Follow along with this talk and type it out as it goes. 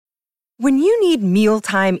When you need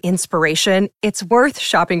mealtime inspiration, it's worth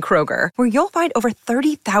shopping Kroger, where you'll find over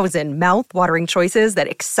 30,000 mouth-watering choices that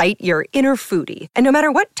excite your inner foodie. And no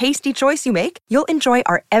matter what tasty choice you make, you'll enjoy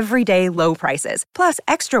our everyday low prices, plus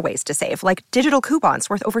extra ways to save, like digital coupons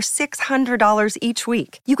worth over $600 each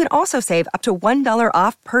week. You can also save up to $1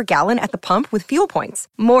 off per gallon at the pump with fuel points.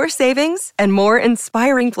 More savings and more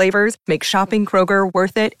inspiring flavors make shopping Kroger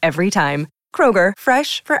worth it every time. Kroger,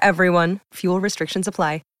 fresh for everyone. Fuel restrictions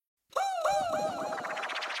apply.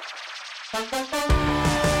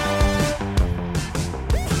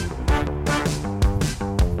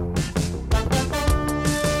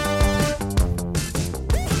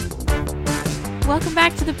 Welcome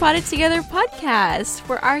back to the Potted Together podcast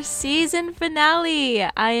for our season finale.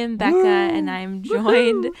 I am Becca, and I'm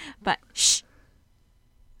joined by... Shh!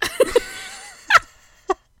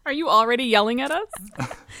 Are you already yelling at us?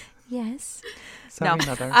 Yes. Sorry,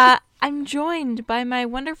 Mother. I'm joined by my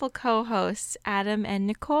wonderful co-hosts, Adam and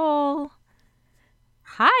Nicole.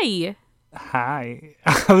 Hi. Hi.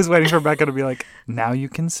 I was waiting for Becca to be like, now you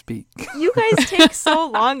can speak. You guys take so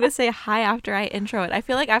long to say hi after I intro it. I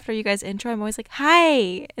feel like after you guys intro, I'm always like,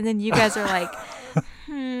 hi. And then you guys are like,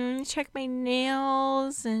 check my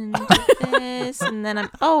nails and do this. And then I'm,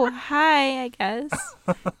 oh, hi, I guess.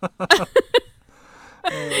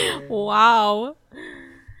 Wow.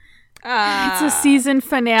 It's a season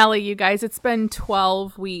finale, you guys. It's been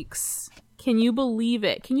 12 weeks. Can you believe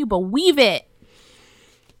it? Can you believe it?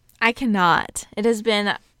 I cannot. It has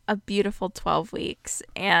been a beautiful 12 weeks,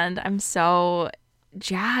 and I'm so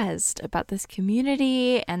jazzed about this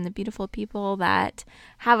community and the beautiful people that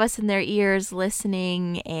have us in their ears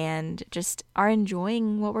listening and just are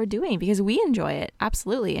enjoying what we're doing because we enjoy it.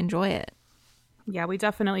 Absolutely enjoy it. Yeah, we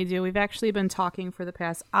definitely do. We've actually been talking for the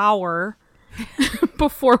past hour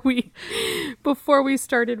before we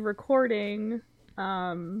started recording.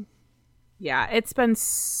 Yeah, it's been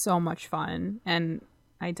so much fun, and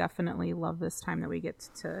I definitely love this time that we get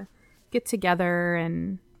to get together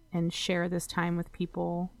and share this time with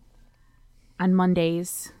people on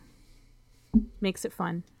Mondays. Makes it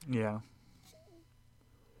fun. Yeah.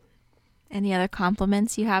 Any other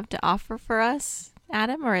compliments you have to offer for us,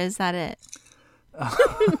 Adam, or is that it?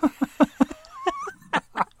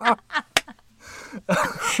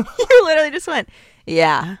 You literally just went,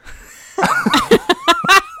 yeah.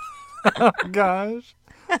 Oh, gosh.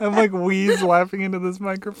 I'm like wheeze laughing into this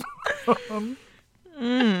microphone.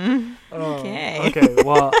 Okay. Okay,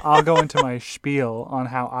 well, I'll go into my spiel on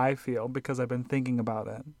how I feel because I've been thinking about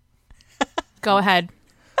it. Go ahead.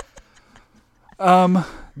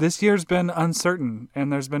 This year's been uncertain,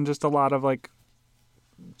 and there's been just a lot of like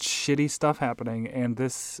shitty stuff happening, and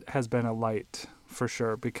this has been a light for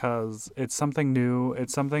sure because it's something new.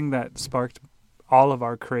 It's something that sparked all of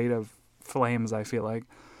our creative flames, I feel like,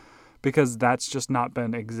 because that's just not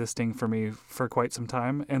been existing for me for quite some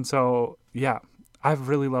time. And so, yeah, I've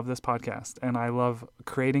really loved this podcast, and I love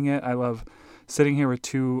creating it. I love sitting here with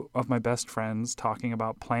two of my best friends talking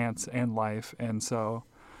about plants and life. And so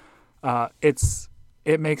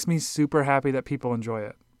it makes me super happy that people enjoy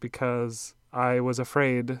it because I was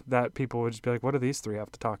afraid that people would just be like, what do these three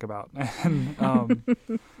have to talk about? And,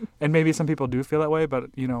 and maybe some people do feel that way, but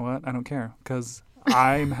you know what? I don't care because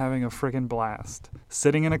I'm having a friggin' blast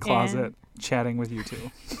sitting in a closet chatting with you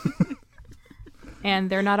two.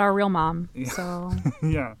 And they're not our real mom, Yeah. so.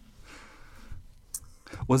 Yeah.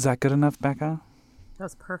 Was that good enough, Becca?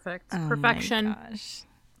 That's perfect. Oh Perfection. my gosh.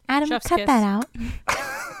 Adam, Chef's cut kiss. that out.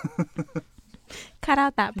 Cut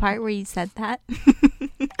out that part where you said that.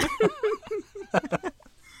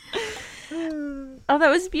 Oh, that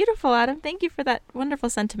was beautiful, Adam. Thank you for that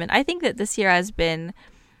wonderful sentiment. I think that this year has been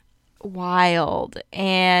wild,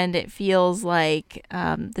 and it feels like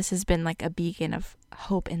this has been like a beacon of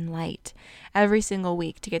hope and light every single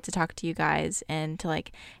week to get to talk to you guys and to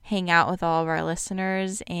like hang out with all of our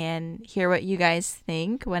listeners and hear what you guys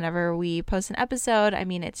think whenever we post an episode. I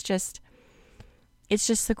mean, it's just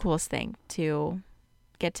the coolest thing to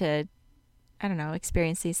get to, I don't know,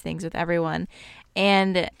 experience these things with everyone.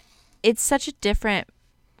 And it's such a different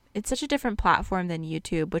platform than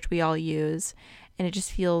YouTube, which we all use, and it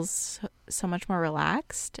just feels so much more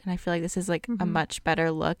relaxed. And I feel like this is like a much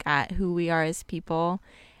better look at who we are as people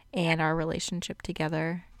and our relationship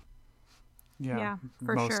together. Yeah,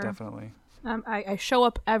 for most sure. definitely. I show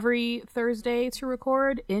up every Thursday to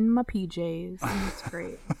record in my PJs, and it's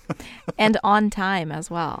great. And on time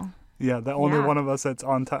as well. Yeah, the only Yeah. one of us that's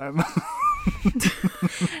on time.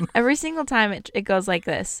 Every single time it goes like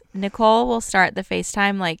this. Nicole will start the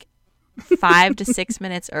FaceTime like 5 to 6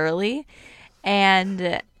 minutes early,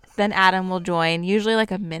 and then Adam will join usually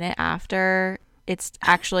like a minute after it's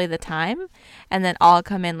actually the time, and then I'll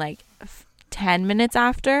come in like 10 minutes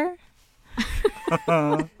after.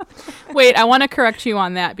 Wait, I want to correct you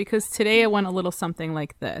on that because today it went a little something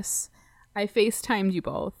like this. I FaceTimed you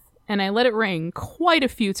both and I let it ring quite a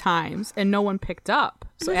few times and no one picked up.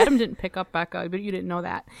 So Adam didn't pick up Becca, but you didn't know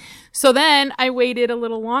that. So then I waited a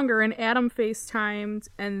little longer and Adam FaceTimed,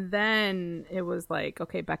 and then it was like,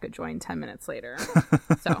 okay, Becca joined 10 minutes later.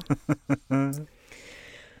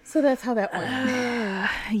 So that's how that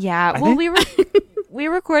went. Yeah. Well, we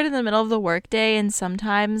record in the middle of the workday, and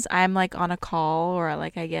sometimes I'm like on a call or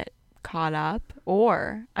like I get caught up,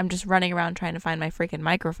 or I'm just running around trying to find my freaking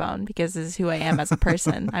microphone because this is who I am as a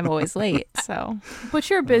person. I'm always late. So, but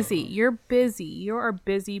you're busy. You're busy. You're a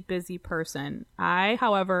busy person. I,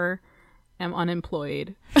 however, am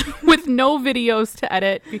unemployed with no videos to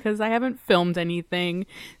edit because I haven't filmed anything.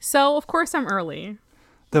 So, of course, I'm early.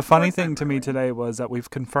 The funny thing to me today was that we've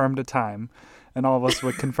confirmed a time, and all of us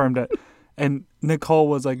would confirmed it. And Nicole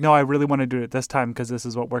was like, no, I really want to do it this time because this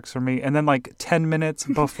is what works for me. And then like 10 minutes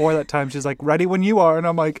before that time, she's like, ready when you are. And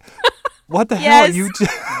I'm like, what the hell are you?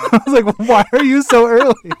 I was like, why are you so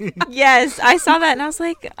early? Yes, I saw that and I was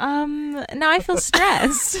like, now I feel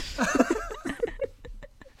stressed.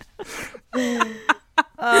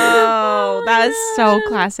 Oh, that is so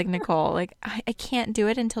classic Nicole. Like, I can't do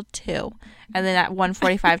it until 2. And then at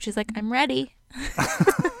 1:45, she's like, I'm ready.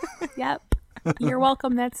 Yep. You're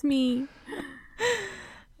welcome. That's me.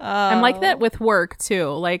 I'm like that with work too.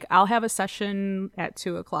 Like I'll have a session at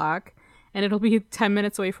 2:00 and it'll be 10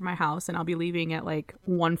 minutes away from my house and I'll be leaving at like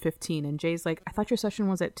 1:15. And Jay's like, I thought your session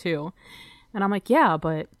was at 2. And I'm like, yeah,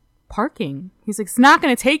 but parking. He's like, it's not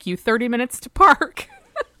going to take you 30 minutes to park.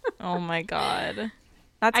 Oh my God.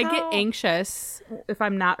 I get anxious if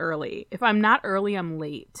I'm not early. If I'm not early, I'm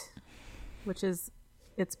late, which is,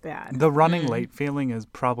 it's bad. The running late feeling is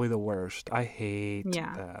probably the worst. I hate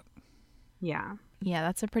that. Yeah. Yeah,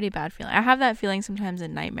 that's a pretty bad feeling. I have that feeling sometimes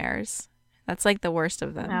in nightmares. That's like the worst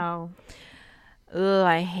of them. Oh. Ugh,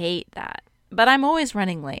 I hate that. But I'm always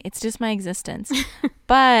running late. It's just my existence.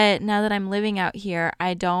 But now that I'm living out here,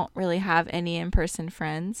 I don't really have any in-person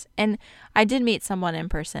friends. And I did meet someone in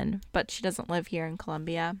person, but she doesn't live here in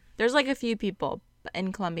Columbia. There's like a few people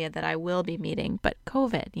in Columbia that I will be meeting, but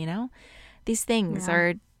COVID, you know? These things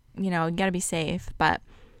are, you know, you gotta be safe. But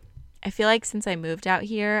I feel like since I moved out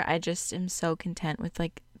here, I just am so content with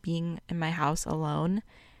like being in my house alone,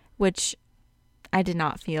 which I did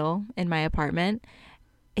not feel in my apartment.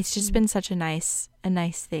 It's just been such a nice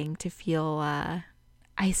thing to feel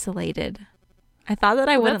isolated. I thought that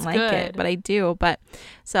I wouldn't like it, but I do. But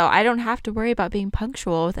so I don't have to worry about being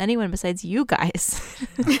punctual with anyone besides you guys.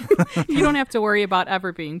 You don't have to worry about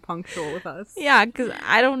ever being punctual with us. Yeah, because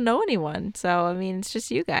I don't know anyone. So, I mean, it's just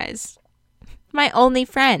you guys. My only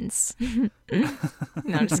friends. No,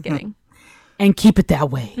 I'm just kidding. And keep it that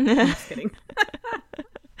way. I'm just kidding.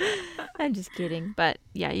 I'm just kidding. But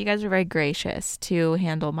yeah, you guys are very gracious to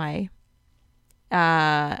handle my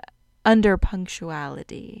under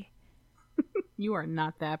punctuality. You are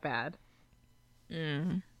not that bad.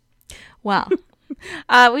 Well,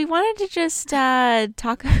 we wanted to just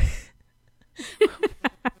talk.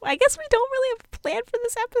 I guess we don't really have a plan for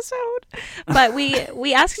this episode, but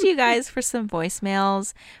we asked you guys for some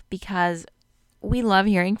voicemails because we love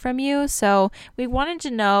hearing from you. So we wanted to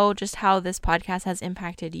know just how this podcast has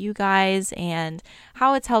impacted you guys and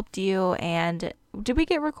how it's helped you. And did we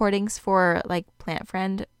get recordings for like Plant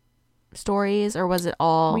Friend stories, or was it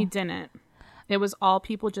all? We didn't. It was all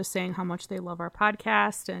people just saying how much they love our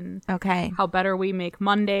podcast and how better we make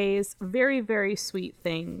Mondays. Very, very sweet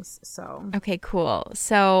things. So okay, cool.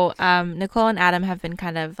 So Nicole and Adam have been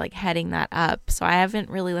kind of like heading that up. So I haven't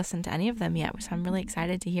really listened to any of them yet, so I'm really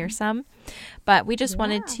excited to hear some. But we just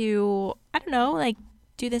wanted to, I don't know, like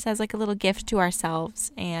do this as like a little gift to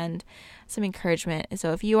ourselves and some encouragement.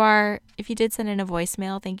 So if you did send in a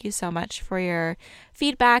voicemail, thank you so much for your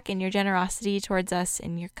feedback and your generosity towards us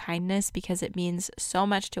and your kindness, because it means so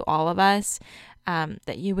much to all of us,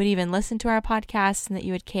 that you would even listen to our podcast and that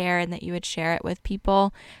you would care and that you would share it with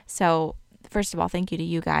people. So first of all, thank you to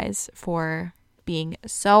you guys for being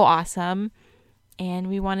so awesome. And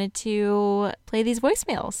we wanted to play these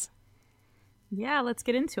voicemails. Yeah, let's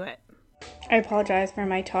get into it. I apologize for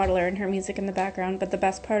my toddler and her music in the background, but the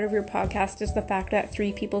best part of your podcast is the fact that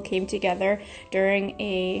 3 people came together during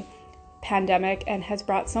a pandemic and has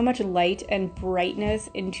brought so much light and brightness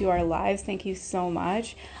into our lives. Thank you so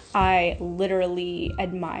much. I literally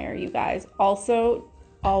admire you guys. Also,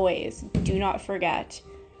 always do not forget,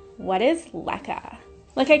 what is LECA?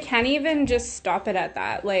 Like, I can't even just stop it at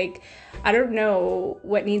that. Like, I don't know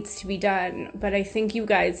what needs to be done, but I think you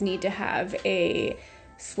guys need to have a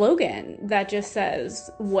slogan that just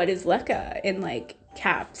says, what is LECA, in like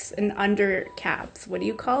caps and under caps. What do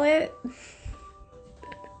you call it?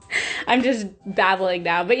 I'm just babbling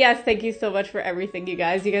now. But yes, thank you so much for everything, you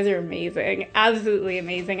guys. You guys are amazing. Absolutely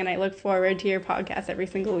amazing. And I look forward to your podcast every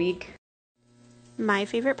single week. My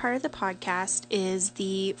favorite part of the podcast is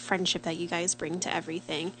the friendship that you guys bring to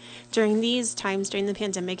everything. During these times, during the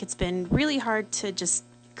pandemic, it's been really hard to just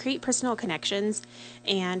create personal connections.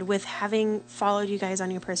 And with having followed you guys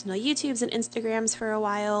on your personal YouTubes and Instagrams for a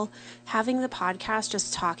while, having the podcast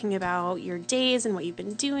just talking about your days and what you've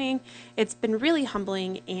been doing, it's been really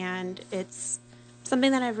humbling, and it's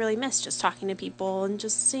something that I've really missed, just talking to people and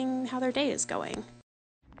just seeing how their day is going.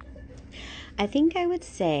 I think I would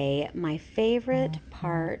say my favorite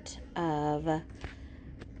part of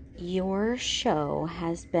your show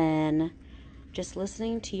has been just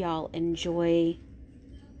listening to y'all enjoy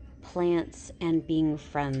plants and being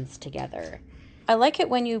friends together. I like it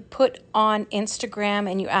when you put on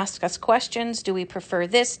Instagram and you ask us questions. Do we prefer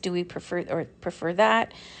this? Do we prefer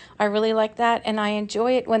that? I really like that. And I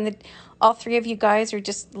enjoy it when all three of you guys are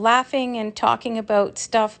just laughing and talking about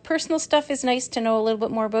stuff. Personal stuff is nice to know a little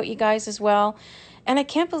bit more about you guys as well. And I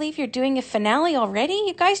can't believe you're doing a finale already.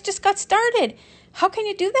 You guys just got started. How can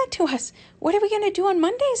you do that to us? What are we going to do on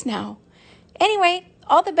Mondays now? Anyway,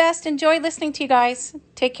 all the best. Enjoy listening to you guys.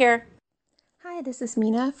 Take care. Hi, this is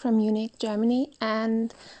Mina from Munich, Germany,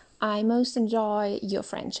 and I most enjoy your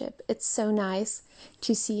friendship. It's so nice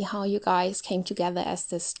to see how you guys came together as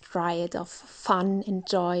this triad of fun and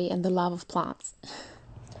joy and the love of plants.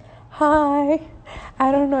 Hi,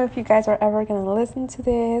 I don't know if you guys are ever going to listen to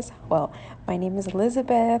this. Well, my name is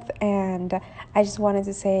Elizabeth, and I just wanted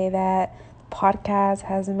to say that the podcast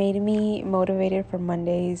has made me motivated for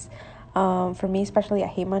Mondays. For me especially, I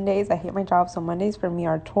hate Mondays. I hate my job, so Mondays for me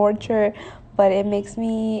are torture, but it makes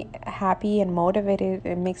me happy and motivated.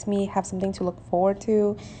 It makes me have something to look forward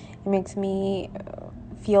to. It makes me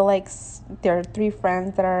feel like there are three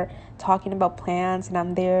friends that are talking about plants, and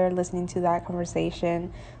I'm there listening to that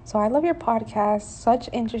conversation. So I love your podcast. Such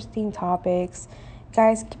interesting topics.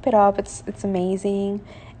 Guys, keep it up. It's amazing.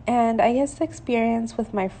 And I guess the experience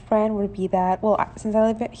with my friend would be that, well, since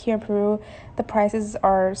I live here in Peru, the prices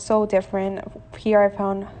are so different. Here I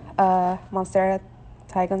found Monstera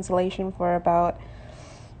Thai Constellation for about,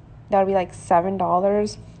 that would be like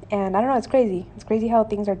 $7. And I don't know, it's crazy. It's crazy how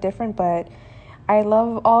things are different, but I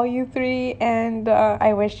love all you three, and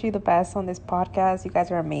I wish you the best on this podcast. You guys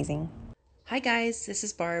are amazing. Hi guys, this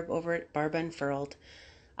is Barb over at Barb Unfurled.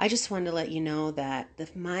 I just wanted to let you know that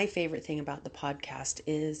my favorite thing about the podcast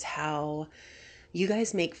is how you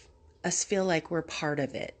guys make us feel like we're part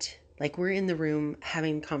of it. Like we're in the room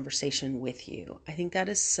having conversation with you. I think that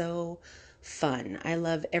is so fun. I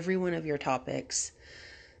love every one of your topics.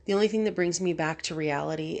 The only thing that brings me back to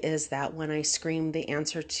reality is that when I scream the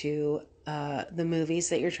answer to the movies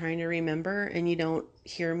that you're trying to remember and you don't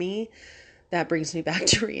hear me, that brings me back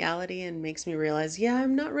to reality and makes me realize, yeah,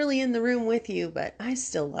 I'm not really in the room with you, but I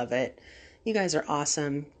still love it. You guys are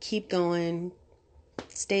awesome. Keep going.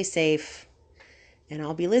 Stay safe. And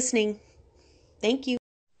I'll be listening. Thank you.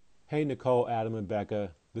 Hey, Nicole, Adam, and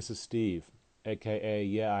Becca. This is Steve, a.k.a.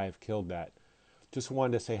 Yeah, I Have Killed That. Just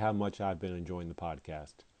wanted to say how much I've been enjoying the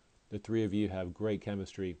podcast. The three of you have great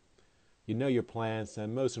chemistry. You know your plans,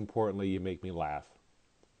 and most importantly, you make me laugh,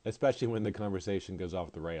 especially when the conversation goes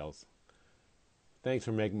off the rails. Thanks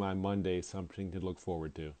for making my Monday something to look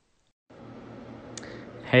forward to.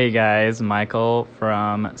 Hey guys, Michael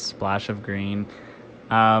from Splash of Green.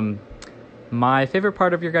 My favorite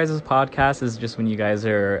part of your guys' podcast is just when you guys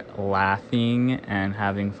are laughing and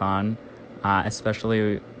having fun,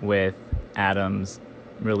 especially with Adam's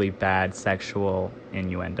really bad sexual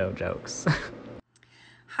innuendo jokes.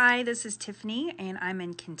 Hi, this is Tiffany, and I'm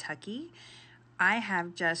in Kentucky. I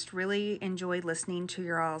have just really enjoyed listening to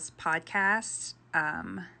your all's podcast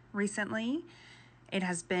recently. It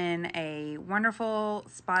has been a wonderful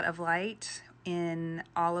spot of light in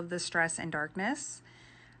all of the stress and darkness.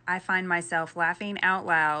 I find myself laughing out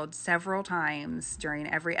loud several times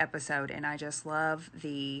during every episode, and I just love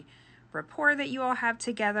the rapport that you all have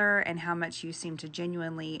together and how much you seem to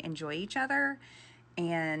genuinely enjoy each other.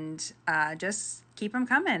 And just keep them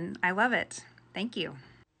coming. I love it. Thank you.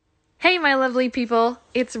 Hey, my lovely people.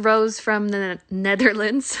 It's Rose from the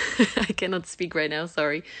Netherlands. I cannot speak right now,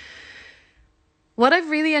 sorry. What I've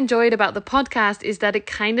really enjoyed about the podcast is that it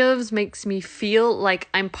kind of makes me feel like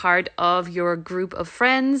I'm part of your group of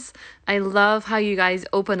friends. I love how you guys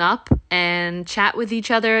open up and chat with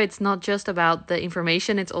each other. It's not just about the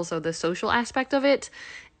information, it's also the social aspect of it.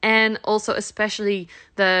 And also especially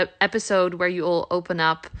the episode where you all open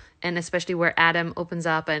up, and especially where Adam opens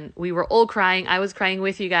up and we were all crying. I was crying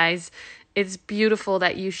with you guys. It's beautiful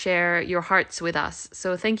that you share your hearts with us.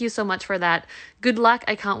 So thank you so much for that. Good luck.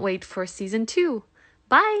 I can't wait for season 2.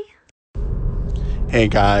 Bye. Hey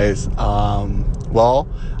guys, well,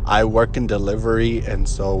 I work in delivery, and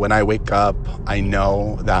so when I wake up, I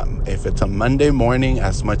know that if it's a Monday morning,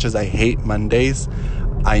 as much as I hate Mondays,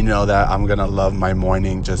 I know that I'm gonna love my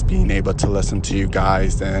morning just being able to listen to you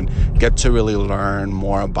guys and get to really learn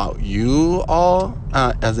more about you all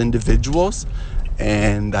as individuals.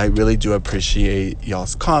 And I really do appreciate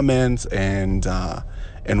y'all's comments and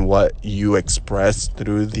what you express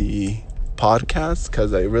through the podcast,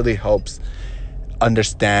 because it really helps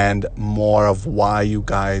understand more of why you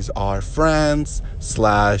guys are friends /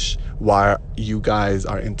 why you guys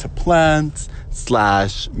are into plants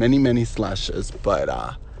 / many slashes, but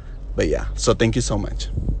yeah, so thank you so much.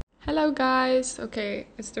 Hello guys. Okay,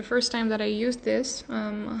 it's the first time that I used this.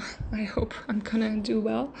 I hope I'm gonna do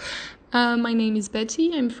well. My name is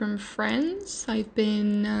Betty. I'm from France. I've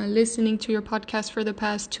been listening to your podcast for the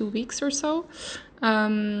past 2 weeks or so.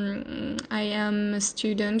 I am a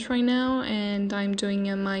student right now, and I'm doing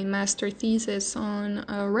my master thesis on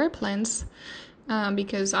rare plants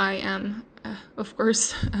because I am, of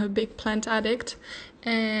course, a big plant addict.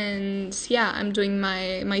 And yeah, I'm doing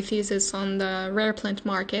my thesis on the rare plant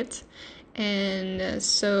market. And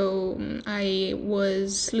so I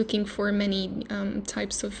was looking for many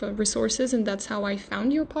types of resources, and that's how I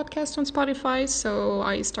found your podcast on Spotify. So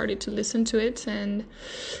I started to listen to it, and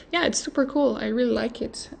yeah, it's super cool. I really like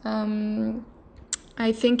it.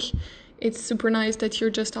 I think it's super nice that you're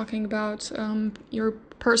just talking about your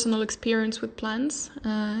personal experience with plants,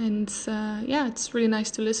 and yeah, it's really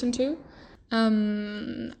nice to listen to.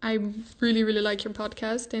 I really like your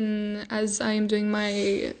podcast, and as I am doing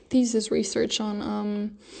my thesis research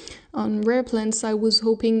on rare plants, I was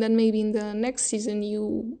hoping that maybe in the next season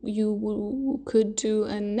you could do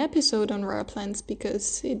an episode on rare plants,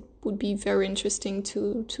 because it would be very interesting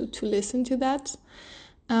to listen to that,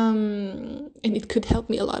 and it could help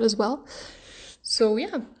me a lot as well. So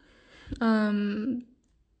yeah,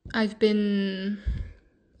 I've been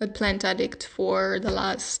a plant addict for the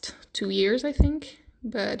last 2 years, I think,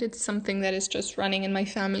 but it's something that is just running in my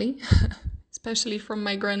family, especially from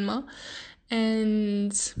my grandma.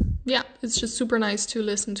 And yeah, it's just super nice to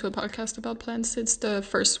listen to a podcast about plants. It's the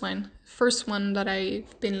first one that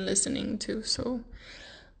I've been listening to. So,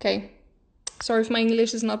 okay. Sorry if my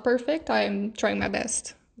English is not perfect. I'm trying my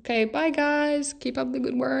best. Okay, bye guys. Keep up the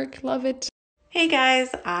good work. Love it. Hey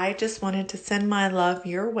guys, I just wanted to send my love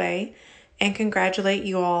your way and congratulate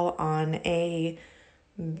you all on a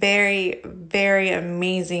very, very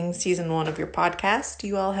amazing season 1 of your podcast.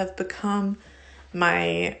 You all have become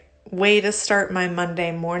my way to start my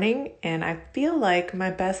Monday morning, and I feel like my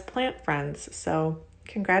best plant friends. So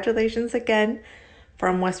congratulations again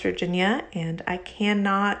from West Virginia, and I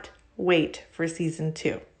cannot wait for season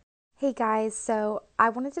 2. Hey guys, so I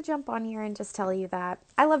wanted to jump on here and just tell you that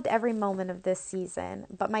I loved every moment of this season,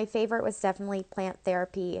 but my favorite was definitely plant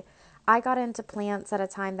therapy. I got into plants at a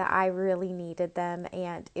time that I really needed them,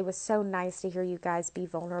 and it was so nice to hear you guys be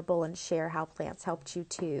vulnerable and share how plants helped you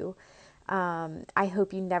too. I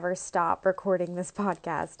hope you never stop recording this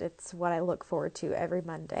podcast. It's what I look forward to every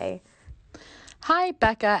Monday. Hi,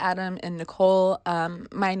 Becca, Adam, and Nicole.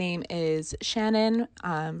 My name is Shannon.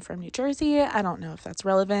 I'm from New Jersey. I don't know if that's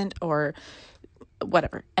relevant or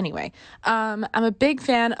whatever. Anyway, I'm a big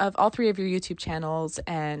fan of all 3 of your YouTube channels,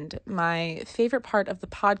 and my favorite part of the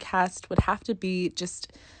podcast would have to be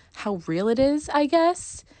just how real it is, I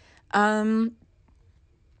guess.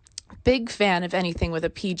 Big fan of anything with a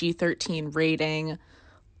PG-13 rating.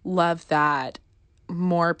 Love that.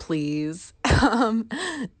 More, please.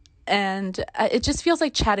 And it just feels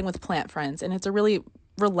like chatting with plant friends, and it's a really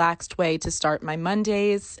relaxed way to start my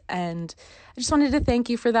Mondays, and I just wanted to thank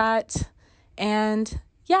you for that. And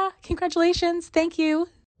yeah, congratulations. Thank you.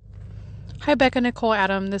 Hi, Becca, Nicole,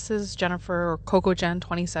 Adam. This is Jennifer, or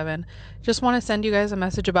CocoJen27. Just want to send you guys a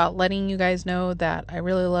message about letting you guys know that I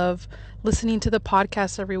really love listening to the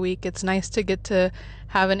podcast every week. It's nice to get to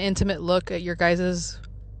have an intimate look at your guys'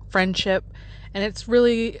 friendship, and it's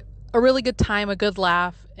really a really good time, a good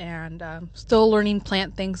laugh, and still learning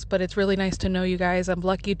plant things, but it's really nice to know you guys. I'm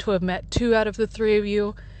lucky to have met 2 out of the 3 of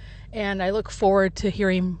you, and I look forward to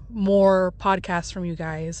hearing more podcasts from you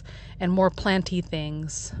guys and more planty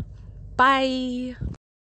things. Bye!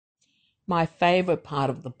 My favorite part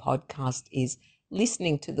of the podcast is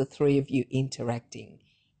listening to the 3 of you interacting.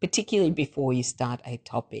 particularly before you start a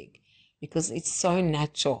topic, because it's so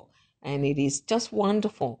natural and it is just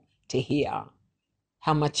wonderful to hear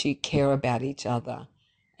how much you care about each other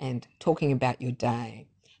and talking about your day.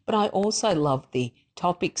 But I also love the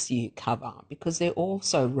topics you cover because they're all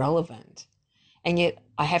so relevant. And yet,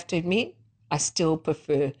 I have to admit, I still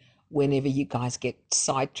prefer whenever you guys get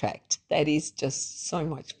sidetracked. That is just so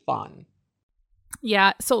much fun.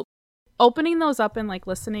 Yeah, so opening those up and like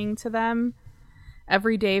listening to them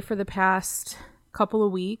every day for the past couple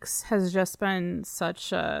of weeks has just been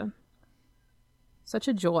such a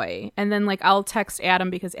joy. And then like I'll text Adam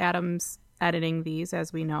because Adam's editing these,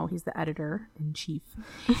 as we know. He's the editor in chief.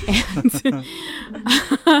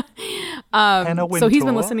 And so he's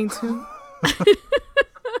been listening to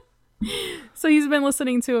So he's been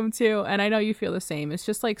listening to him too, and I know you feel the same. It's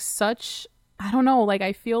just like such, I don't know, like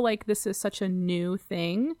I feel like this is such a new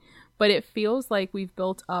thing, but it feels like we've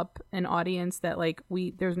built up an audience that like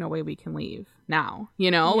there's no way we can leave now,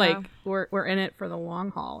 you know? Yeah. Like we're in it for the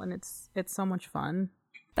long haul, and it's so much fun.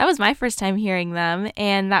 That was my first time hearing them,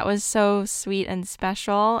 and that was so sweet and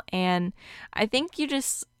special. And I think you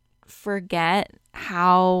just forget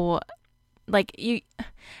how, like,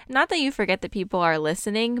 not that you forget that people are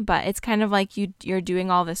listening, but it's kind of like you're doing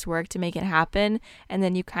all this work to make it happen, and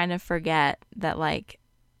then you kind of forget that, like,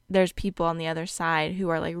 there's people on the other side who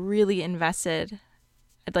are, like, really invested,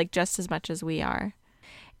 like, just as much as we are.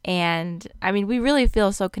 And I mean, we really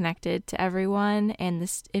feel so connected to everyone, and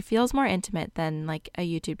it feels more intimate than like a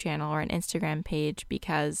YouTube channel or an Instagram page,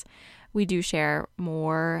 because we do share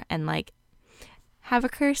more and like have a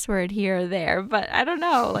curse word here or there, but I don't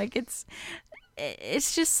know, like it's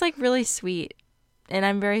just like really sweet, and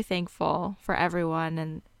I'm very thankful for everyone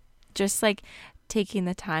and just like taking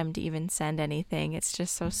the time to even send anything. It's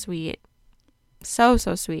just so sweet, so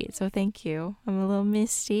sweet. So thank you. I'm a little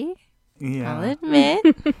misty. Yeah. I'll admit.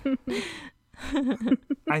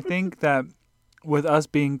 I think that with us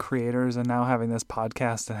being creators and now having this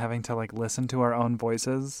podcast and having to like listen to our own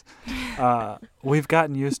voices, we've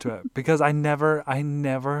gotten used to it, because I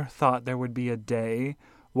never thought there would be a day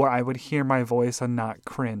where I would hear my voice and not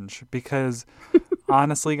cringe, because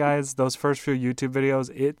honestly, guys, those first few YouTube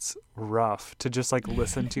videos, it's rough to just like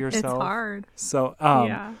listen to yourself. It's hard. So,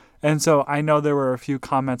 yeah. And so I know there were a few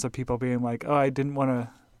comments of people being like, oh, I didn't want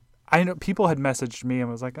to. I know people had messaged me and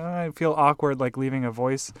was like, oh, I feel awkward like leaving a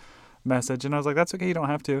voice message. And I was like, that's okay, you don't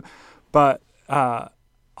have to. But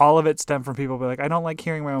all of it stemmed from people being like, I don't like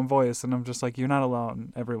hearing my own voice. And I'm just like, you're not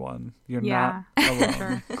alone, everyone. You're not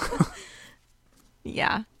alone.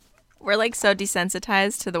 Yeah. We're like so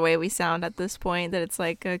desensitized to the way we sound at this point that it's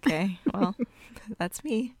like, okay, well, that's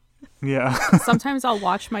me. Yeah. Sometimes I'll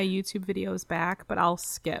watch my YouTube videos back, but I'll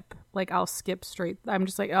skip. Like, I'll skip straight. I'm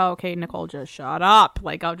just like, oh, okay, Nicole, just shut up.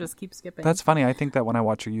 Like, I'll just keep skipping. That's funny. I think that when I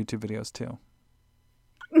watch your YouTube videos, too.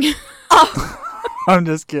 I'm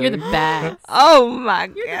just kidding. You're the best. Oh, my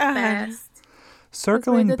God. You're the best.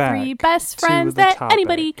 Circling the back. Three best friends to the that topic.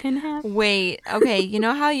 anybody can have. Wait, okay. You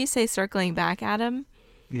know how you say circling back, Adam?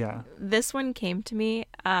 Yeah. This one came to me.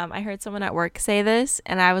 I heard someone at work say this,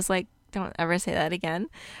 and I was like, don't ever say that again.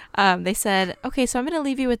 They said, okay, so I'm going to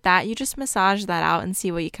leave you with that. You just massage that out and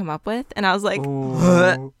see what you come up with. And I was like,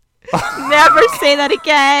 never say that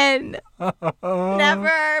again.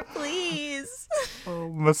 Never, please.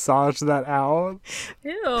 Massage that out.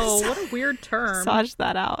 Ew, what a weird term. Massage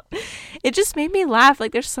that out. It just made me laugh.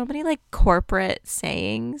 Like, there's so many like corporate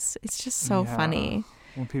sayings. It's just so funny.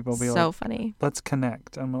 When people be so like, funny. Let's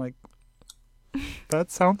connect. I'm like,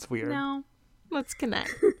 that sounds weird. No, let's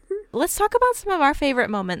connect. Let's talk about some of our favorite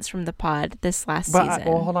moments from the pod this last season.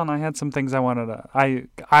 Well, hold on. I had some things I wanted to.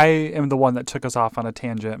 I am the one that took us off on a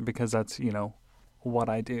tangent because that's, what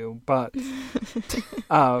I do. But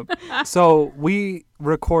so we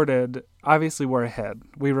recorded. Obviously, we're ahead.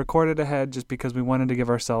 We recorded ahead just because we wanted to give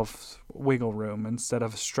ourselves wiggle room instead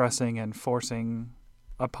of stressing and forcing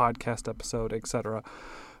a podcast episode, etc.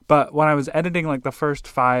 But when I was editing like the first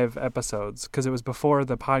 5 episodes, because it was before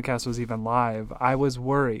the podcast was even live, I was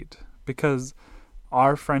worried because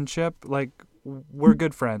our friendship, like, we're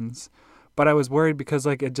good friends, but I was worried because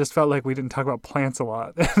like it just felt like we didn't talk about plants a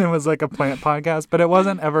lot, and it was like a plant podcast, but it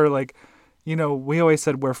wasn't ever like, we always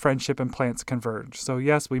said where friendship and plants converge. So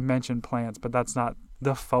yes, we mentioned plants, but that's not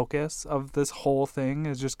the focus of this whole thing.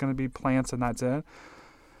 Is just going to be plants and that's it.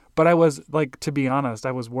 But I was, like, to be honest,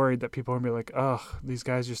 I was worried that people would be like, ugh, these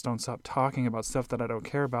guys just don't stop talking about stuff that I don't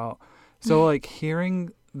care about. So, like, hearing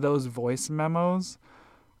those voice memos,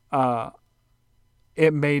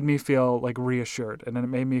 it made me feel, like, reassured. And then it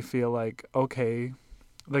made me feel like, okay,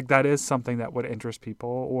 like, that is something that would interest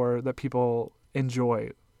people or that people enjoy.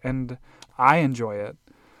 And I enjoy it.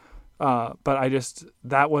 But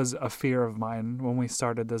that was a fear of mine when we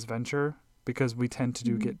started this venture, because we tend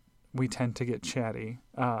to get chatty.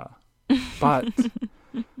 But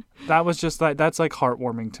that was just that's like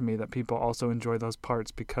heartwarming to me that people also enjoy those parts,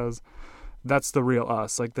 because that's the real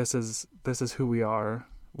us. Like this is who we are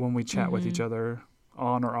when we chat with each other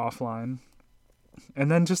on or offline. And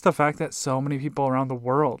then just the fact that so many people around the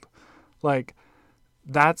world, like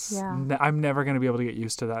I'm never going to be able to get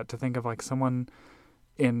used to that, to think of like someone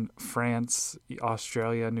in France,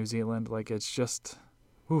 Australia, New Zealand, like it's just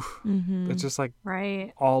it's just like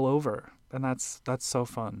all over, and that's so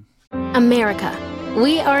fun. America.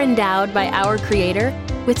 We are endowed by our Creator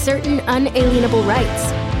with certain unalienable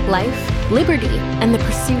rights: life, liberty, and the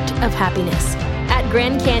pursuit of happiness. At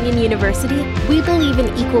Grand Canyon University, we believe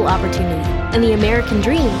in equal opportunity, and the American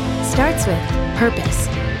dream starts with purpose.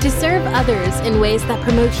 To serve others in ways that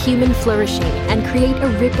promote human flourishing and create a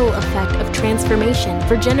ripple effect of transformation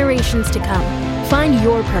for generations to come. Find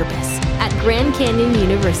your purpose at Grand Canyon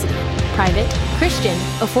University. Private, Christian,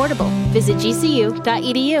 affordable. Visit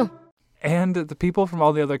gcu.edu. And the people from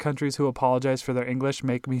all the other countries who apologize for their English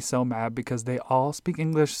make me so mad, because they all speak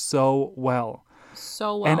English so well.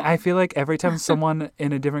 So well. And I feel like every time someone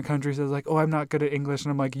in a different country says like, oh, I'm not good at English,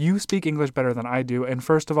 and I'm like, you speak English better than I do. And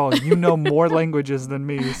first of all, you know more languages than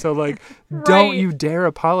me. So like, don't you dare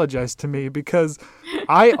apologize to me, because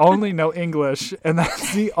I only know English, and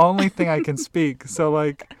that's the only thing I can speak. So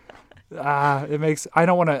like,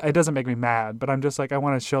 it doesn't make me mad, but I'm just like, I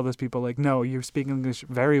want to show those people like, no, you speak English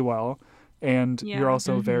very well. And you're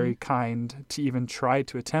also very kind to even try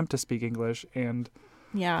to attempt to speak English, and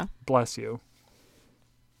bless you.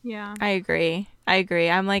 Yeah. I agree.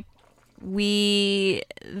 I'm like, the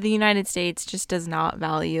United States just does not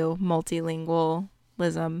value multilingualism.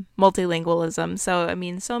 So, I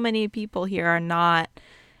mean, so many people here are not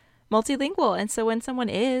multilingual. And so when someone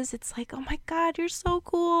is, it's like, oh my God, you're so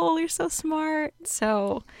cool. You're so smart.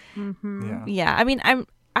 So, yeah. I mean,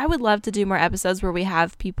 I would love to do more episodes where we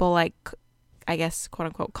have people like, I guess, quote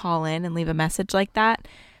unquote, call in and leave a message like that.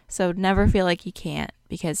 So never feel like you can't,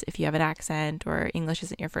 because if you have an accent or English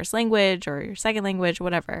isn't your first language or your second language,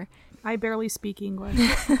 whatever. I barely speak English.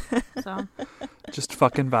 So just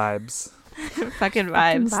fucking vibes. Fucking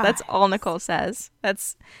vibes. That's all Nicole says.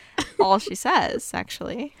 That's all she says,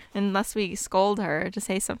 actually. Unless we scold her to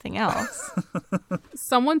say something else.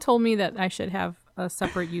 Someone told me that I should have a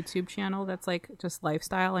separate YouTube channel that's like just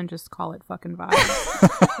lifestyle and just call it fucking vibes.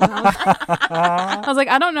 I was like,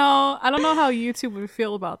 I don't know how YouTube would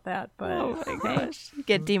feel about that, but oh my gosh,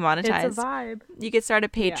 get demonetized. It's a vibe. You could start a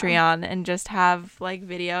Patreon and just have like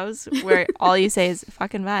videos where all you say is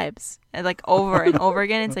fucking vibes, and like over and over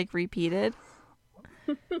again. It's like repeated.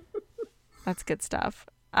 That's good stuff.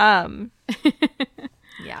 Yeah.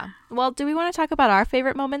 Well, do we want to talk about our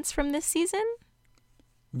favorite moments from this season?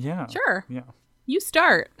 Yeah. Sure. Yeah. You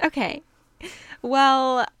start. Okay.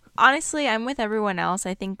 Well, honestly, I'm with everyone else.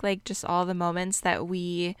 I think like just all the moments that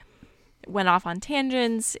we went off on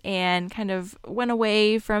tangents and kind of went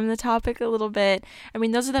away from the topic a little bit. I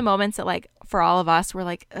mean, those are the moments that like for all of us we're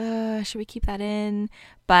like, should we keep that in?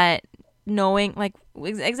 But knowing like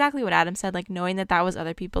exactly what Adam said, like knowing that was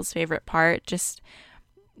other people's favorite part just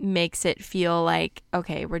makes it feel like,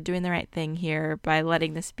 okay, we're doing the right thing here by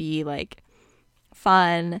letting this be like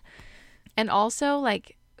fun. And also,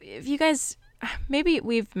 like, if you guys, maybe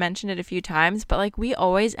we've mentioned it a few times, but like we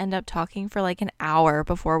always end up talking for like an hour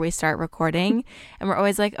before we start recording. And we're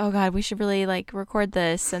always like, oh God, we should really like record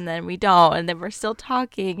this. And then we don't. And then we're still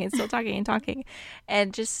talking and still talking and talking.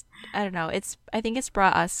 And just, I don't know. I think it's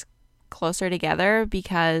brought us closer together,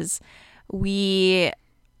 because we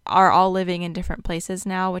are all living in different places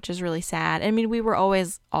now, which is really sad. I mean, we were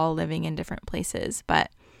always all living in different places, but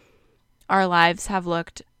our lives have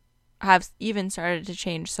even started to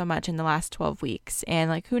change so much in the last 12 weeks. And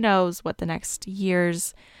like, who knows what the next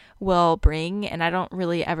years will bring. And I don't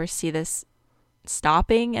really ever see this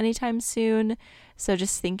stopping anytime soon. So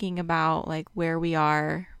just thinking about like where we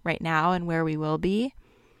are right now and where we will be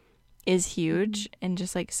is huge and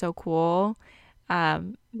just like so cool.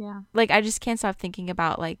 Like I just can't stop thinking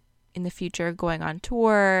about like in the future going on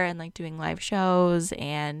tour and like doing live shows,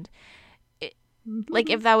 and like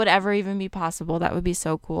if that would ever even be possible, that would be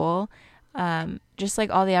so cool. Just like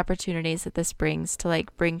all the opportunities that this brings to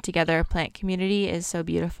like bring together a plant community is so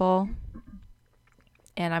beautiful,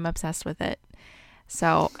 and I'm obsessed with it.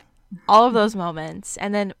 So all of those moments.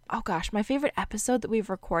 And then, oh gosh, my favorite episode that we've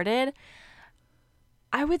recorded,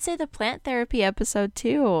 I would say the plant therapy episode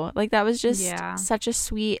too. Like that was just such a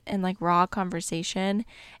sweet and like raw conversation,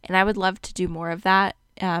 and I would love to do more of that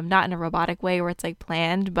not in a robotic way where it's like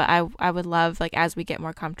planned, but I would love, like, as we get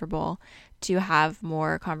more comfortable, to have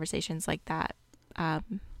more conversations like that.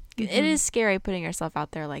 It is scary putting yourself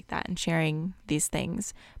out there like that and sharing these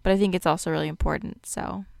things, but I think it's also really important.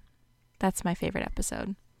 So that's my favorite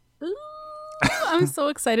episode. Ooh, I'm so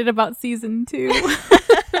excited about season 2.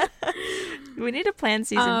 We need to plan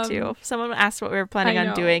season 2. Someone asked what we were planning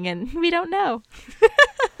on doing, and we don't know.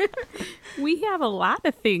 We have a lot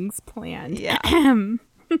of things planned. Yeah.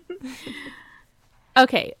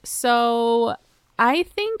 Okay, so I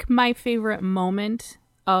think my favorite moment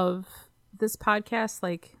of this podcast,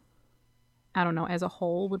 like, I don't know, as a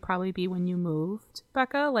whole, would probably be when you moved,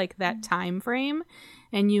 Becca, like that time frame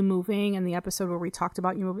and you moving, and the episode where we talked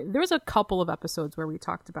about you moving. There was a couple of episodes where we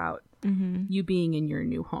talked about you being in your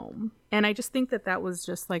new home. And I just think that was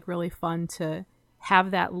just like really fun to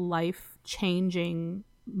have that life changing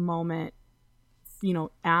moment, you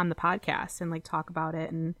know, on the podcast and like talk about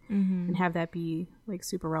it and have that be like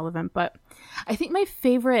super relevant. But I think my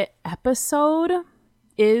favorite episode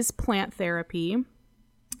is plant therapy.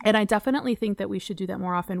 And I definitely think that we should do that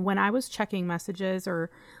more often. When I was checking messages or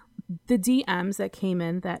the DMs that came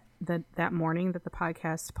in that morning that the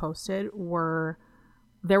podcast posted,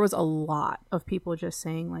 there was a lot of people just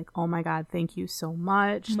saying like, oh my God, thank you so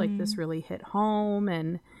much. Like, this really hit home.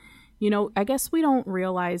 And, you know, I guess we don't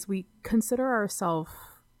realize we consider ourselves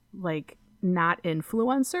like not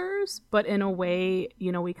influencers, but in a way,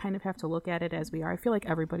 you know, we kind of have to look at it as we are. I feel like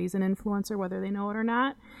everybody's an influencer, whether they know it or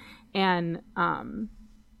not. And,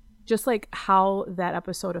 just like how that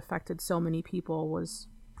episode affected so many people was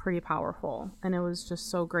pretty powerful. And it was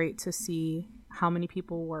just so great to see how many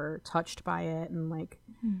people were touched by it and like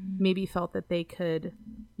maybe felt that they could,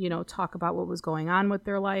 you know, talk about what was going on with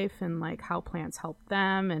their life and like how plants helped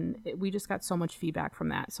them. And we just got so much feedback from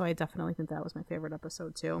that. So I definitely think that was my favorite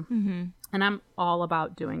episode too. And I'm all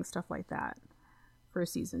about doing stuff like that for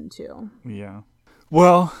season 2. Yeah.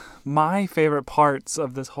 Well, my favorite parts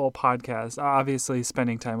of this whole podcast, obviously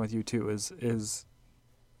spending time with you two is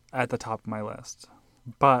at the top of my list.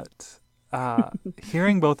 But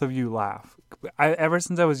hearing both of you laugh, ever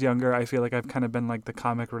since I was younger, I feel like I've kind of been like the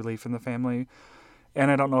comic relief in the family. And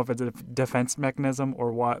I don't know if it's a defense mechanism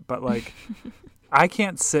or what, but like I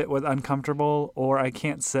can't sit with uncomfortable, or I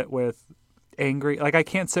can't sit with angry. Like, I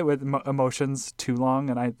can't sit with emotions too long,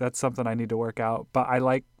 and that's something I need to work out. But I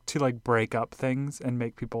like to like break up things and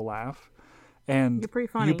make people laugh. And you're pretty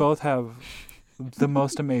funny. You both have the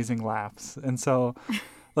most amazing laughs. And so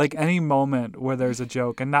like any moment where there's a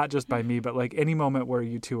joke, and not just by me, but like any moment where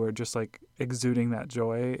you two are just like exuding that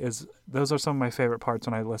joy, those are some of my favorite parts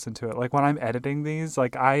when I listen to it. Like when I'm editing these,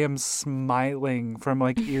 like I am smiling from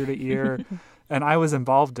like ear to ear and I was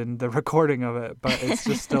involved in the recording of it, but it's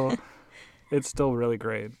just still, it's still really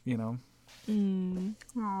great, you know?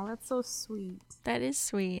 Oh, that's so sweet. That is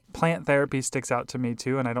sweet. Plant therapy sticks out to me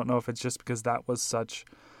too, and I don't know if it's just because that was such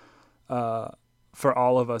for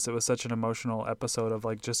all of us, it was such an emotional episode of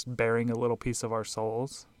like just bearing a little piece of our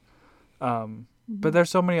souls. But there's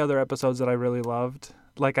so many other episodes that I really loved.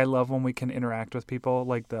 Like I love when we can interact with people,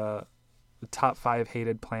 like the top 5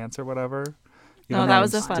 hated plants or whatever. That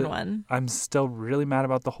was a fun one. I'm still really mad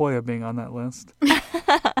about the Hoya being on that list.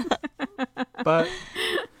 But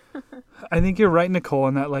I think you're right, Nicole,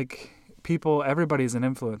 in that like everybody's an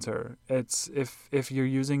influencer. It's if you're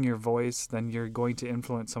using your voice, then you're going to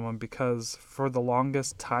influence someone, because for the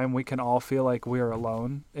longest time we can all feel like we're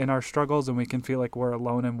alone in our struggles, and we can feel like we're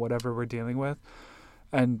alone in whatever we're dealing with.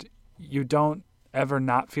 And you don't ever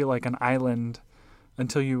not feel like an island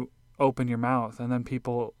until you open your mouth, and then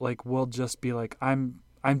people like will just be like, I'm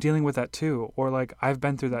dealing with that too, or like I've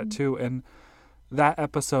been through that too. And that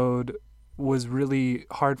episode was really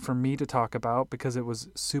hard for me to talk about because it was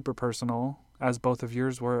super personal, as both of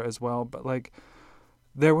yours were as well. But like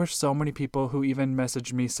there were so many people who even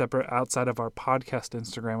messaged me separate outside of our podcast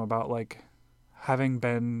Instagram about like having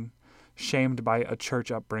been shamed by a church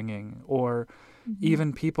upbringing, or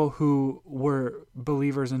even people who were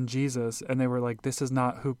believers in Jesus, and they were like, this is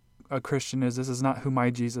not who a Christian is, this is not who my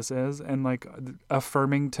Jesus is, and like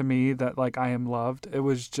affirming to me that like I am loved. It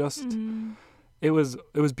was just it was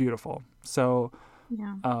beautiful. So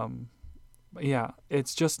yeah,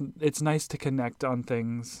 it's nice to connect on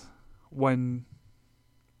things when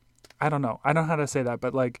I don't know how to say that,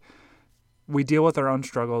 but like we deal with our own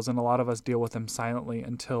struggles, and a lot of us deal with them silently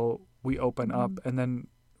until we open up, and then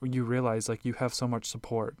you realize like you have so much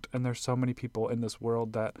support, and there's so many people in this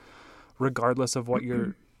world that regardless of what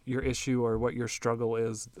your issue or what your struggle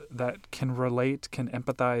is, that can relate, can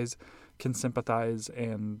empathize, can sympathize,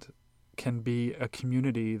 and can be a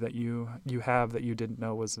community that you have that you didn't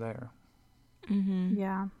know was there.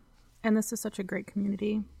 Yeah. And this is such a great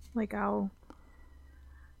community. Like, I'll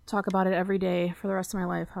talk about it every day for the rest of my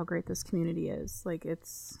life, how great this community is. Like,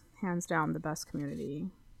 it's hands down the best community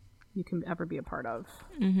you can ever be a part of.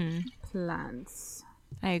 Plants.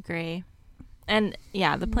 I agree. And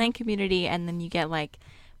yeah, the plant community, and then you get like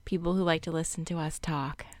people who like to listen to us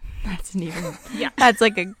talk. That's an even that's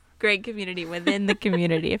like a great community within the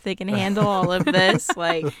community. If they can handle all of this,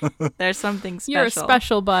 like, there's something special. You're a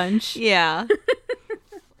special bunch. Yeah.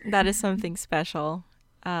 That is something special.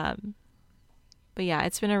 But yeah,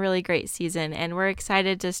 it's been a really great season, and we're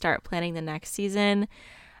excited to start planning the next season.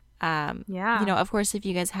 You know, of course, if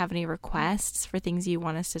you guys have any requests for things you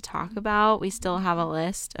want us to talk about, we still have a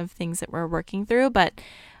list of things that we're working through. But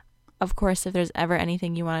of course, if there's ever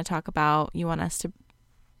anything you want to talk about, you want us to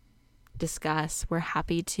discuss, we're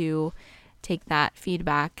happy to take that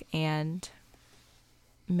feedback and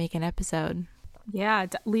make an episode. Yeah,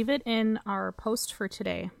 leave it in our post for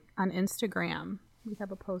today on Instagram. We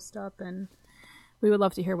have a post up, and we would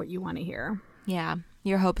love to hear what you want to hear. Yeah,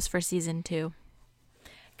 your hopes for season 2.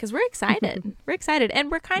 Because we're excited. We're excited. And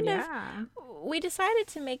we're kind of, we decided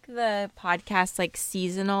to make the podcast like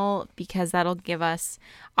seasonal because that'll give us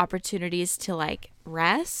opportunities to like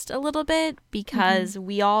rest a little bit, because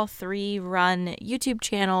we all 3 run YouTube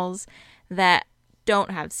channels that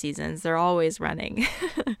don't have seasons. They're always running.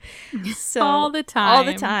 So all the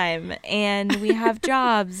time. And we have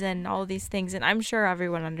jobs and all these things. And I'm sure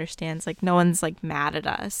everyone understands, like, no one's like mad at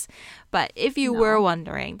us. But if you were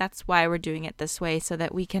wondering, that's why we're doing it this way, so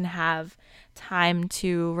that we can have time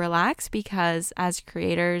to relax. Because as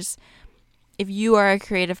creators, if you are a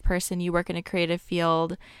creative person, you work in a creative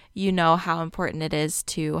field, you know how important it is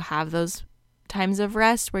to have those times of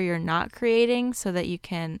rest where you're not creating, so that you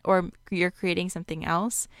can, or you're creating something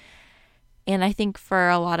else. And I think for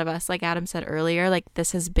a lot of us, like Adam said earlier, like,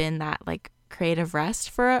 this has been that like creative rest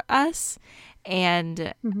for us,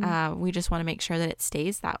 and we just want to make sure that it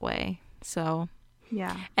stays that way. So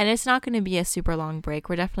yeah, and it's not going to be a super long break.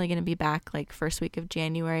 We're definitely going to be back like first week of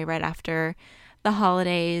January, right after the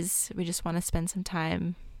holidays. We just want to spend some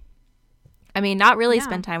time, I mean, not really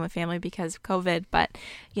spend time with family because of COVID, but,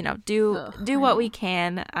 you know, do what we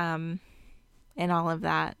can, and all of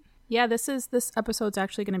that. Yeah, this episode's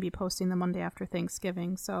actually going to be posting the Monday after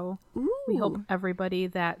Thanksgiving. So we hope everybody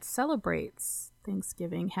that celebrates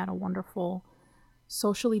Thanksgiving had a wonderful,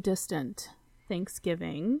 socially distant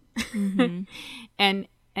Thanksgiving. And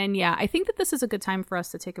yeah, I think that this is a good time for us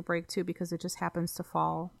to take a break too, because it just happens to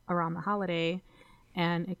fall around the holiday,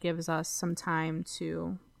 and it gives us some time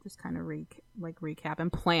to just kind of recap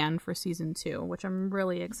and plan for season 2, which I'm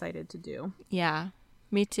really excited to do. Yeah,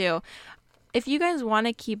 me too. If you guys want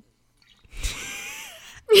to keep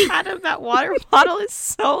Adam, that water bottle is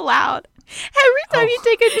so loud. Every time you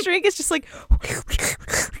take a drink, it's just like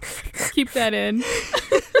keep that in.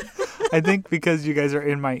 I think because you guys are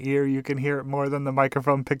in my ear, you can hear it more than the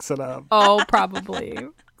microphone picks it up. Oh, probably.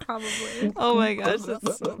 Oh my gosh,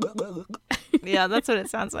 yeah, that's what it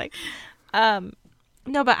sounds like.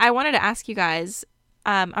 No, but I wanted to ask you guys,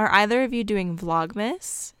 are either of you doing